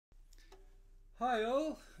Hi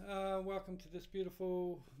all, welcome to this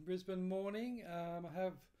beautiful Brisbane morning. I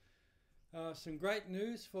have some great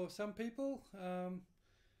news for some people.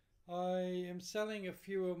 I am selling a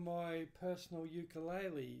few of my personal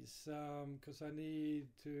ukuleles because I need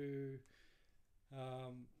to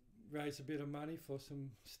raise a bit of money for some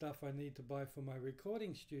stuff I need to buy for my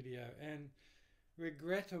recording studio, and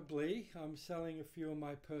regrettably I'm selling a few of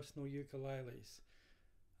my personal ukuleles.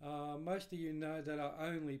 Most of you know that I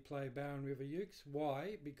only play Barron River ukes.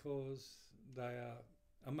 Why? Because they are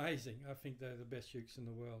amazing. I think they're the best ukes in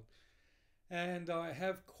the world. And I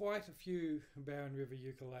have quite a few Barron River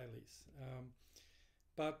ukuleles.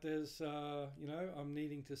 But there's, I'm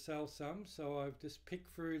needing to sell some, so I've just picked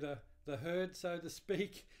through the herd, so to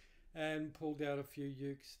speak, and pulled out a few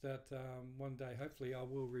ukes that one day hopefully I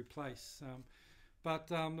will replace. But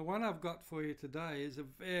the one I've got for you today is a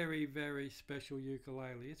very, very special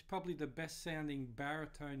ukulele. It's probably the best sounding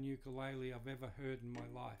baritone ukulele I've ever heard in my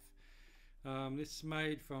life. This is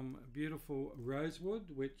made from beautiful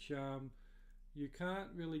rosewood, which you can't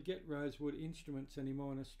really get rosewood instruments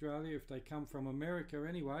anymore in Australia if they come from America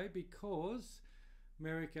anyway, because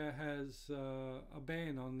America has a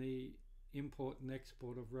ban on the import and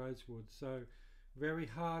export of rosewood. So very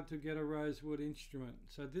hard to get a rosewood instrument.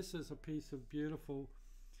 So this is a piece of beautiful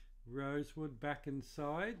rosewood back and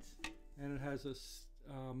sides, and it has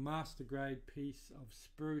a master grade piece of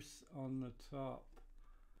spruce on the top.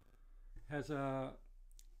 Has a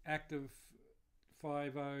active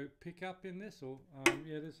 5/0 pickup in this, or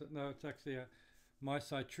it's actually a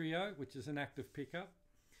misi trio, which is an active pickup.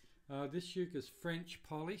 This uke is French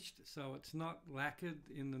polished, so it's not lacquered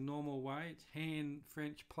in the normal way. It's hand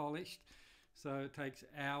French polished. So it takes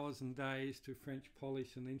hours and days to French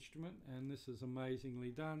polish an instrument, and this is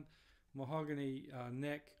amazingly done. Mahogany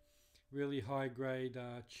neck, really high grade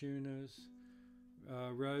tuners,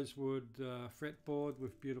 rosewood fretboard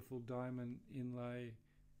with beautiful diamond inlay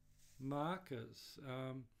markers.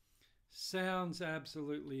 Sounds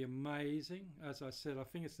absolutely amazing. As I said, I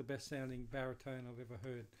think it's the best sounding baritone I've ever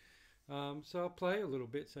heard. So I'll play a little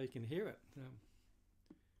bit so you can hear it.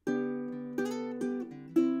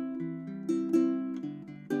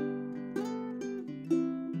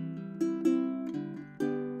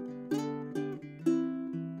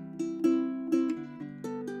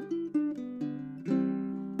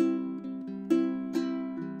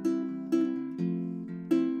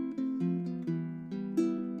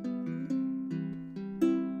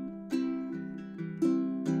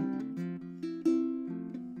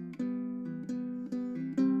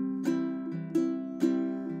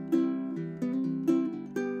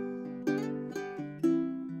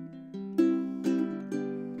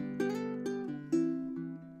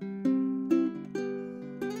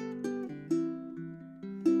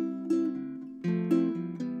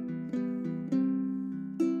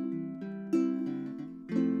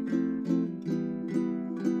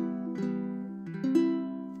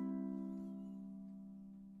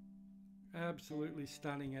 Absolutely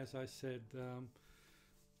stunning, as I said.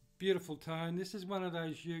 Beautiful tone. This is one of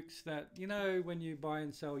those ukes that, you know, when you buy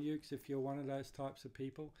and sell ukes, if you're one of those types of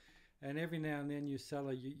people, and every now and then you sell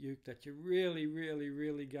a uke that you're really, really,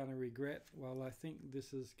 really going to regret. Well, I think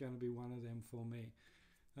this is going to be one of them for me.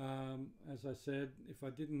 As I said, if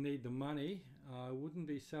I didn't need the money, I wouldn't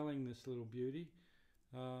be selling this little beauty.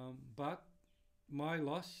 But my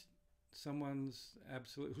loss, someone's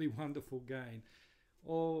absolutely wonderful gain.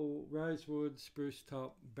 All rosewood, spruce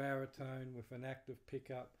top, baritone with an active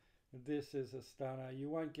pickup. This is a stunner. You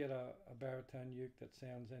won't get a baritone uke that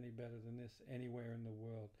sounds any better than this anywhere in the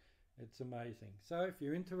world. It's amazing. So if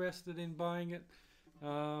you're interested in buying it,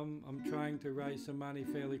 I'm trying to raise some money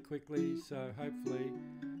fairly quickly, so hopefully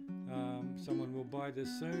someone will buy this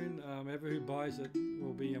soon. Whoever who buys it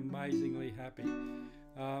will be amazingly happy.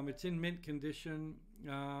 It's in mint condition.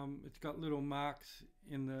 It's got little marks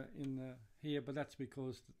in the here, but that's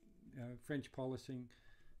because French polishing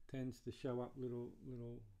tends to show up little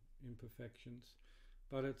imperfections.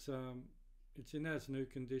 But it's in as new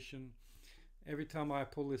condition. Every time I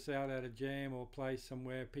pull this out at a jam or play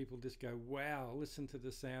somewhere, people just go, "Wow! Listen to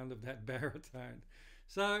the sound of that baritone."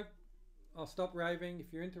 So I'll stop raving.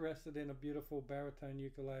 If you're interested in a beautiful baritone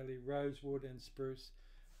ukulele, rosewood and spruce,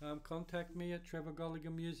 contact me at Trevor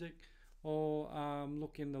Gollagher Music, or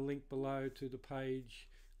look in the link below to the page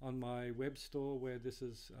on my web store where this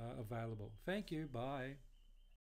is available. Thank you. Bye.